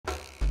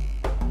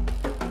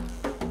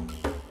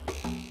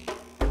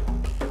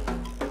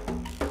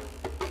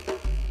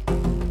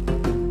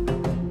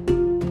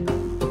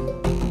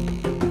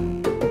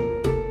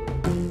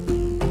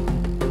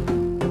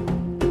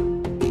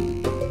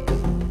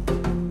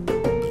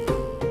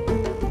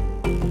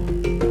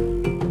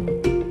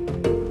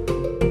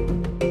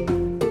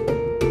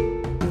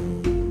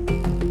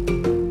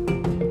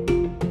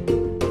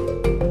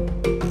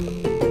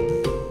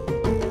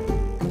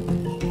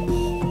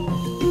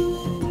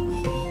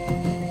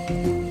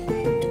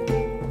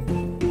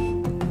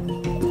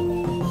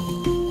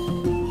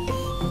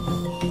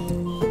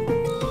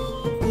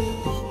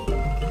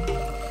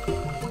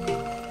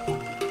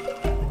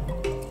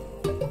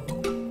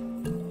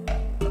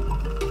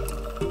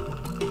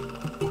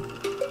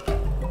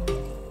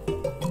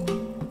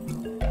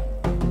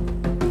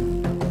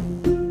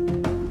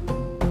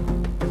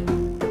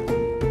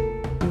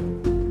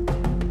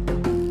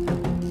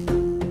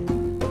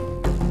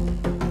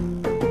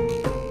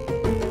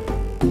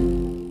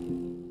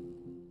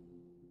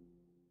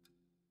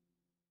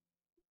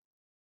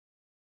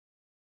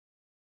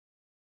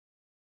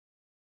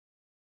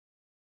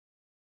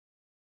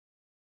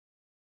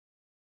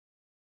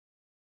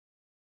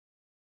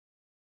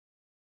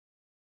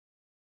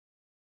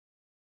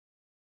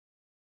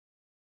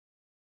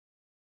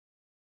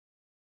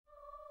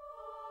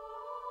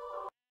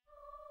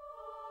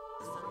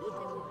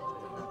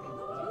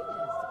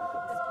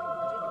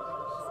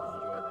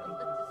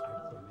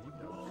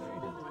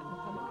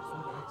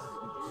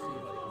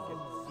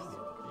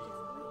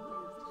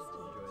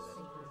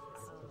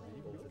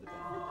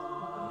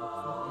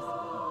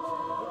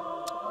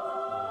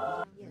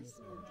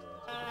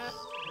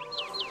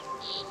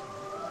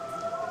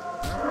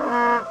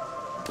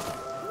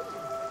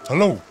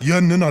Hello,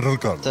 ያንን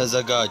አደርጋለሁ።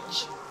 ተዘጋጅ።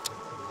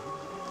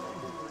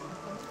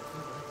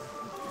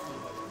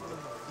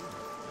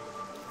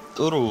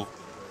 ጥሩ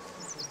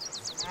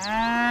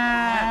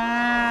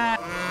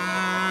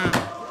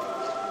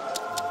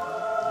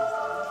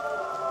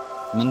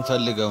ምን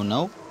ፈልገው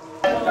ነው?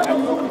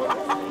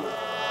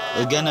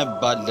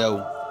 እገነባለሁ።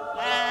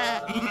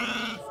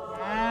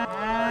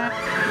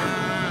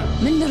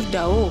 ምን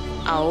ልርዳው?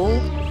 አዎ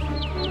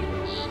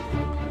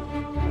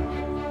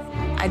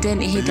አደን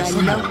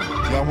እሄዳለሁ።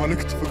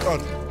 የአማልክት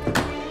ፍቃድ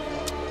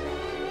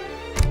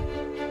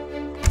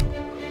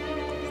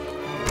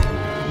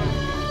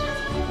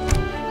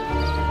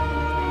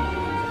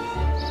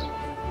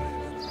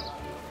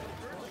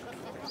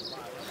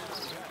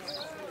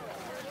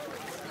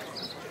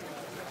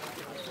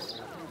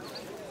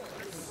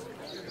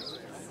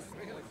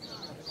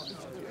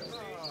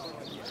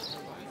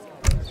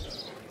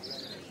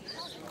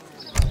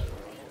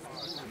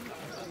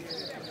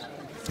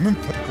ምን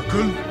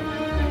ተከክል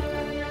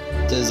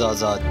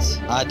ትእዛዛት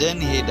አደን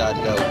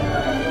ሄዳለሁ።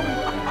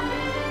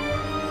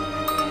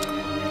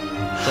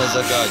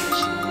 ተዘጋጅ።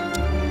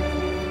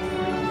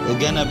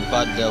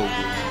 እገነባለሁ።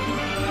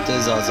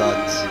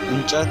 ትእዛዛት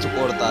እንጨት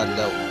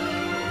ቆርጣለሁ።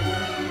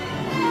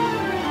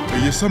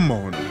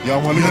 እየሰማሁ ነው።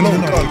 የአማልክት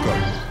ቃል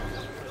ቃል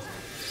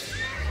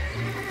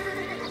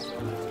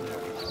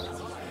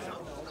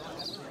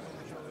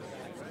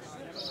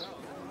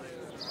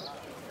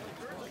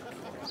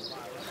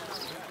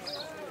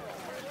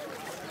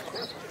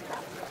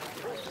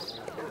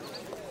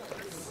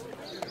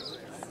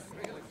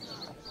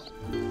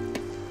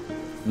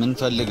ምን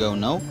ፈልገው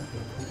ነው?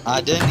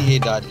 አደን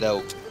ሄዳለሁ።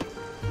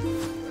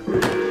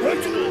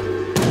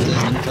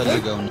 ምን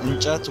ፈልገው ነው?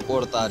 እንጨት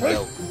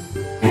ቆርጣለሁ።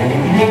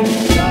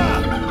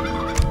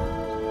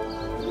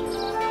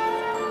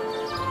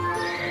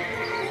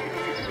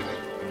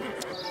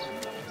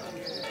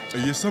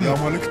 እየሰማሁ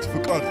የአማልክት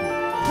ፍቃድ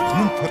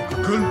ምን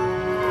ተከክል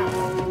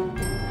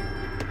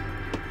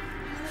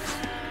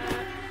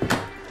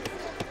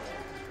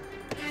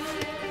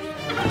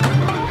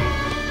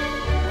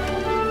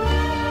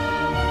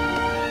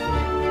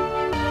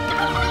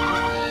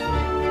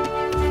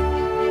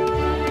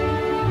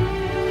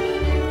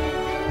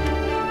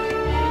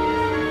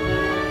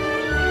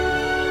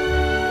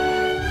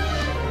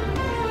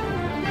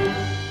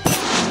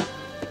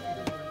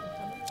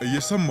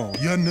እየሰማሁ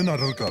ያንን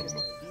አደርጋለሁ።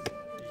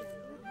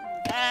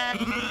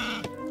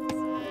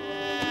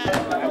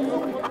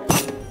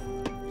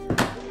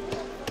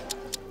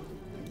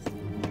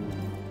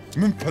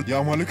 ምን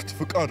የአማልክት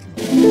ፍቃድ ነው።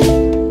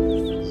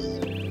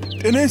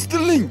 ጤና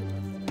ይስጥልኝ።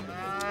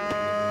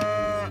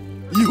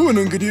 ይሁን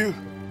እንግዲህ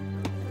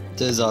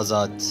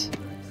ትእዛዛት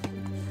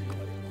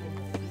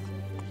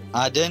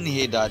አደን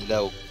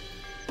ሄዳለሁ።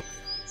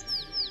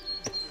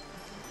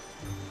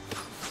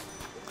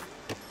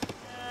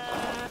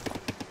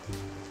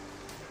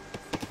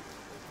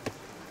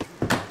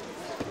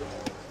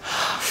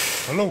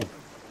 ሄሎ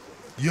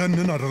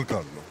ያንን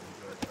አደርጋለሁ።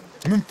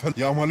 ምን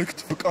የአማልክት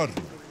ፍቃድ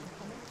ነው።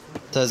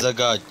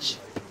 ተዘጋጅ።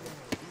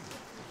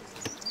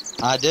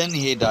 አደን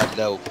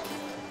ሄዳለሁ።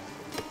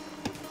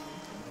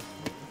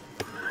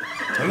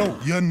 ሄሎ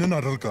ያንን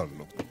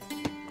አደርጋለሁ።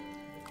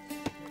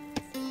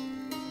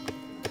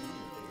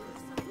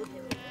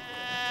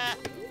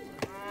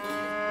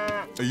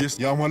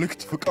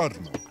 የአማልክት ፍቃድ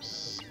ነው።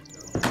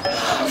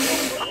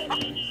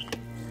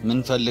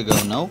 ምን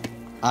ፈልገው ነው?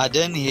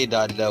 አደን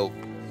ሄዳለሁ።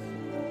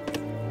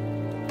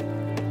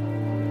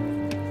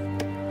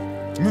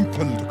 ምን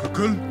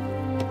ትክክል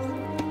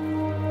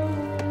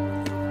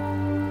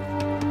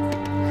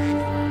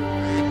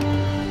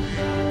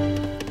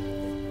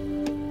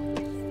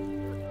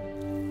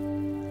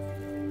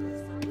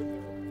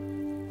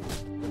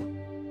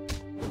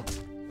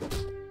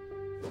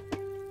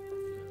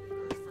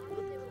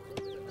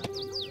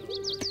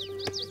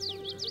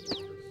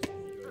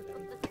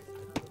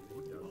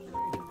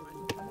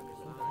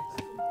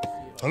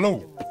ሄሎ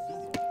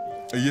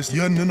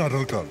ያንን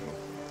አደርጋለሁ።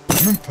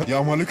 ምን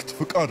የአማልክት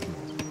ፍቃድ ነው።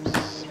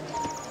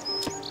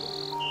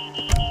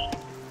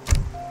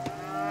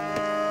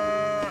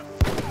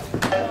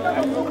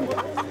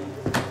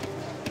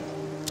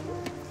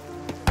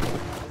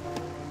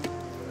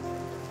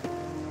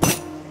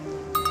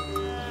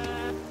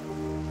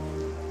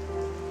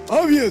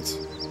 አቤት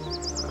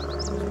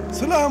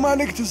ስለ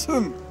አማልክት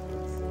ስም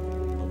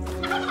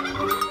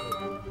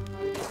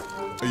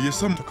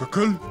እየሰም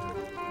ትክክል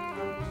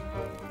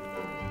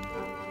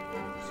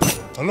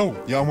ሄሎ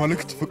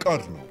የአማልክት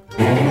ፍቃድ ነው።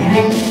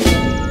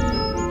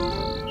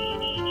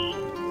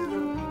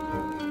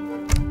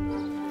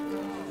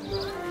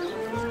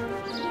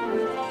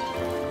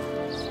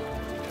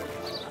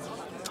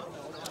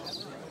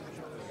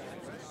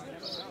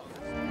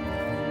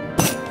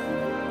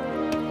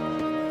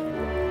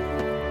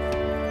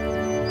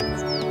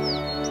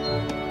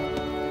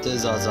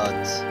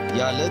 ትእዛዛት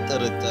ያለ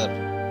ጥርጥር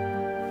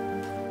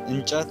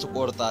እንጨት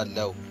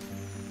ቆርጣለሁ።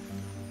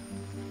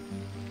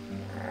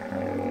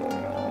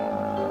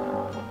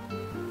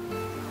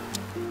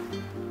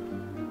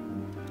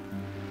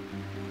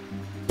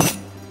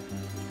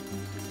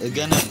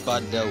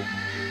 እገነባለሁ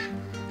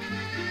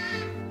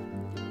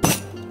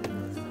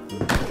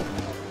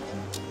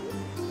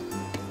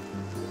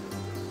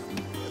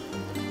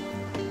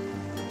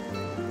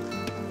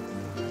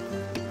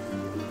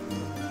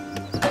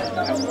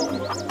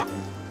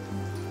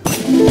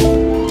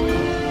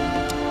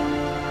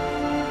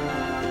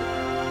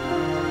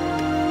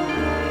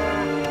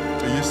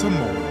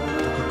እየሰማሁ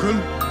ትክክል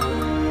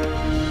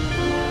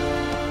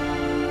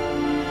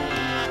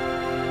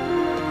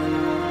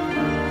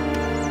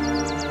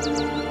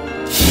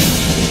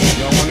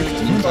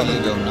ምን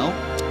ፈልገው ነው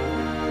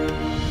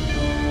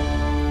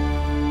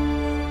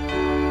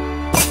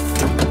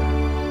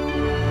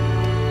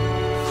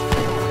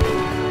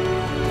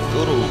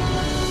ጥሩ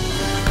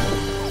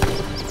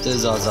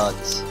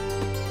ትእዛዛት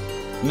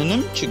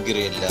ምንም ችግር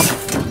የለም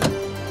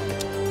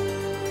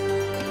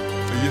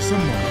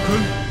እየሰማሁ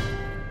ትክክል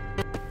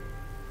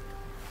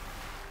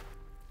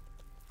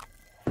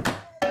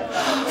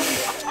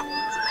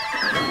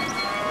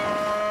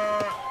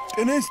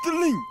ጤና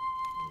ይስጥልኝ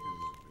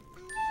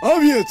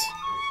አቤት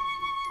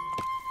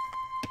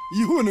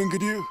ይሁን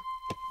እንግዲህ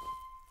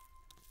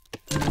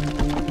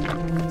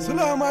ስለ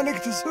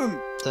አማልክት ስም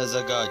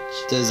ተዘጋጅ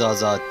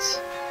ትእዛዛት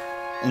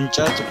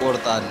እንጨት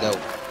ቆርጣለሁ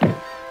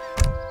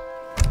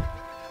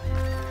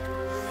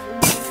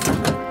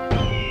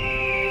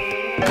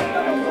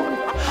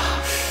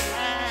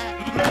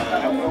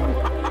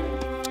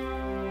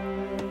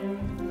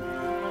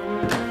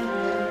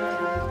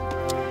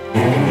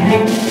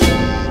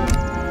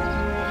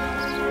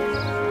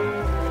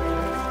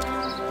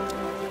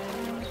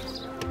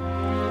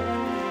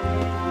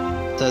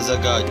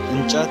ተዘጋጅ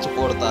እንጨት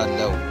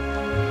ቆርጣለሁ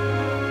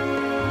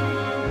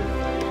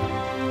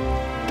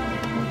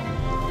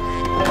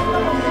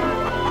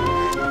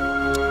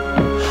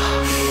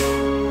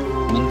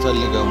ምን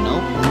ፈልገው ነው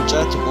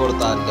እንጨት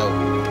ቆርጣለሁ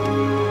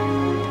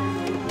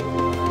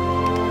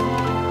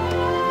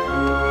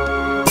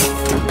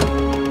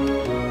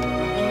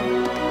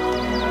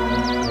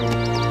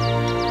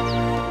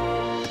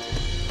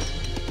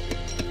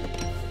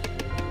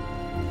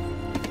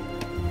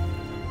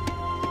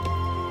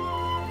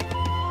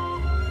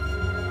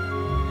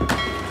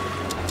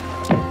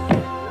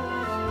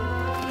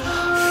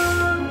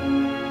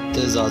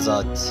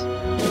ትእዛዛት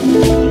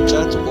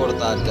እንጨት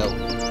ቆርጣለሁ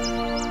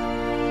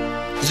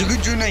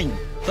ዝግጁ ነኝ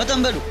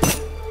ፈጠን በሉ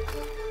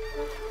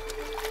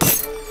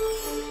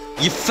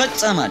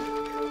ይፈጸማል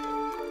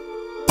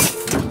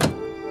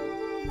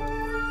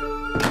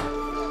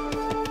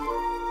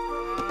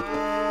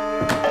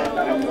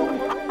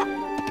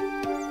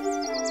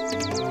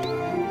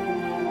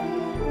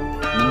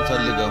ምን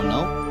ፈልገው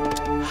ነው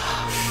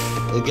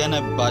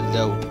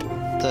እገነባለሁ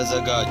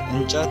ተዘጋጅ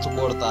እንጨት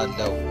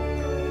ቆርጣለሁ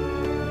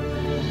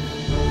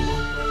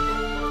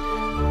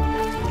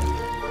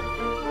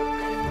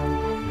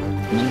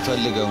ምን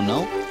ፈልገው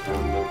ነው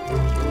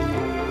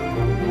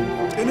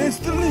ጤና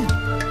ይስጥልኝ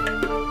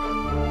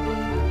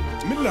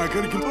ምን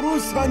ላደርግ ጥሩ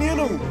ውሳኔ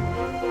ነው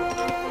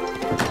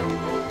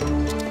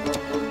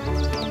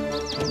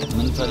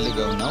ምን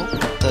ፈልገው ነው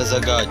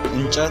ተዘጋጅ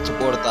እንጨት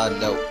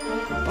ቆርጣለሁ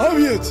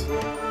አቤት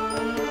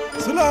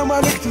ስለ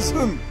አማልክት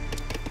ስም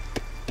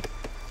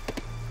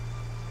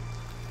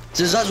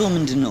ትእዛዙ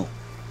ምንድነው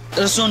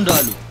እርሶ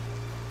እንዳሉ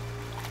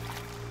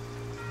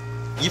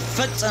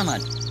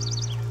ይፈጸማል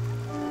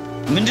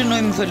ምንድነው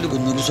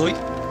የሚፈልጉት ንጉሥ ሆይ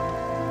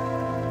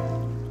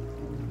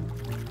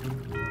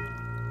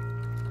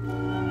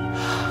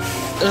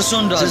እርሶ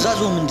እንዳሉ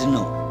ትእዛዙ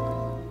ምንድነው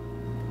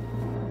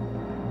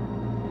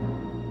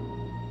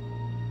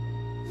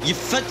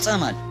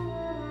ይፈጸማል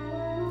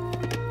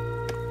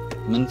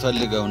ምን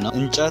ፈልገው ነው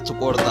እንጨት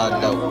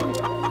ቆርጣለሁ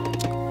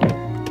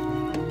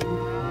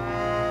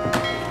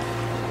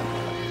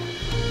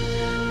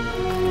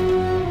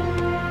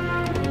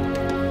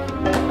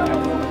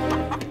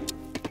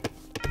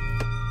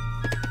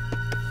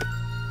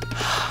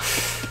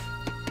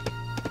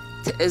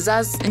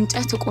ትእዛዝ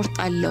እንጨት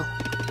ቆርጣለሁ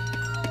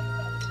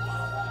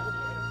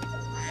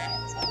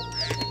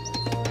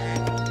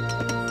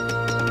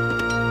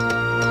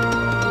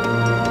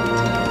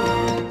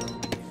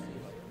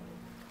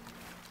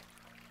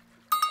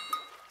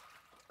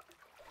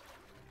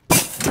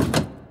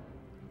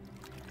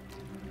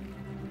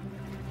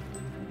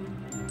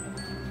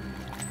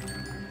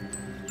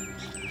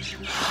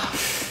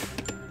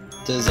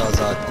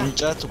ትእዛዛት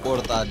እንጨት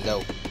ቆርጣለሁ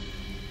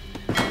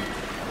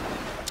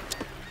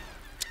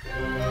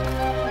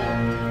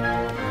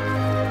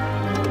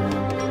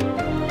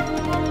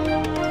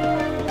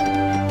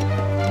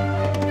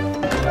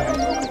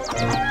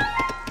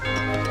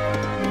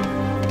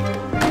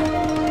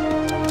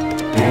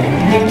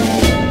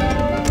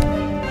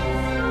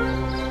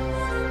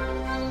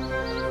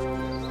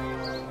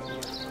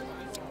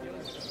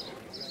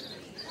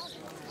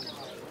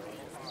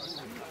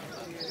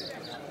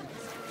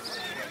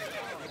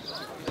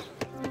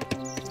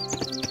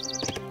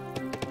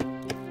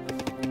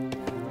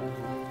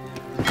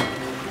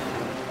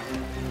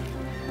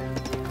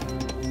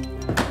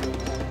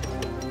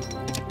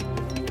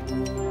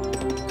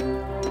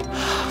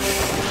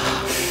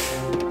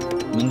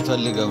ምን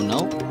ፈልገው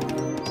ነው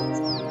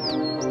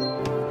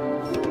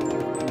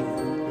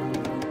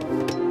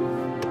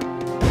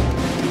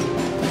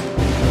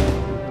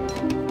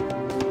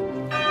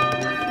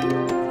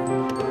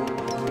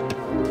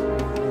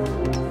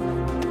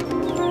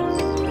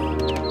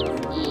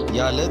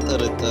ያለ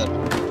ጥርጥር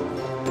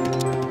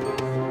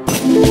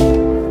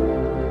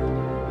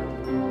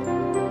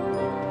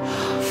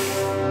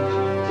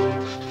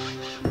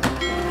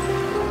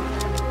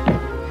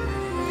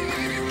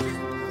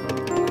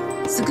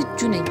ዝግጁ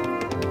ነኝ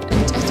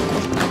እንጨት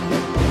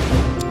ቆርጣለሁ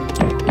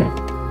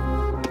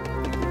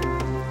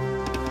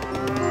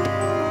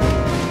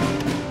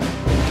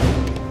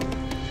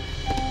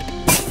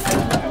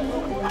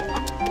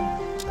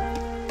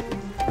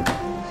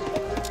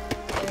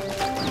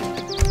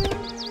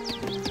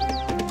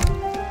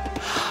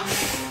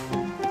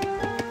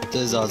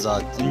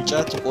ትእዛዛት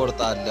እንጨት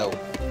ቆርጣለሁ